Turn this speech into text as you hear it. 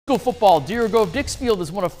School football, Dirigo of Dixfield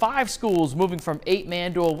is one of 5 schools moving from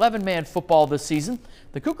 8-man to 11-man football this season.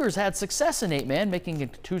 The Cougars had success in 8-man, making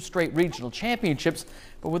it 2 straight regional championships,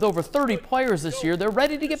 but with over 30 players this year, they're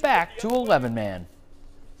ready to get back to 11-man.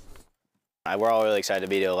 We're all really excited to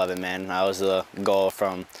be to 11-man. That was the goal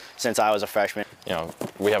since I was a freshman. You know,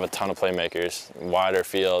 we have a ton of playmakers, wider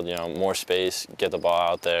field, you know, more space, get the ball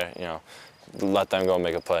out there, you know, let them go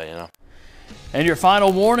make a play, you know. And your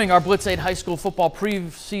final warning, our Blitz 8 high school football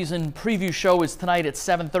preseason preview show is tonight at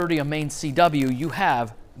 7:30 on Main CW. You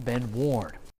have been warned.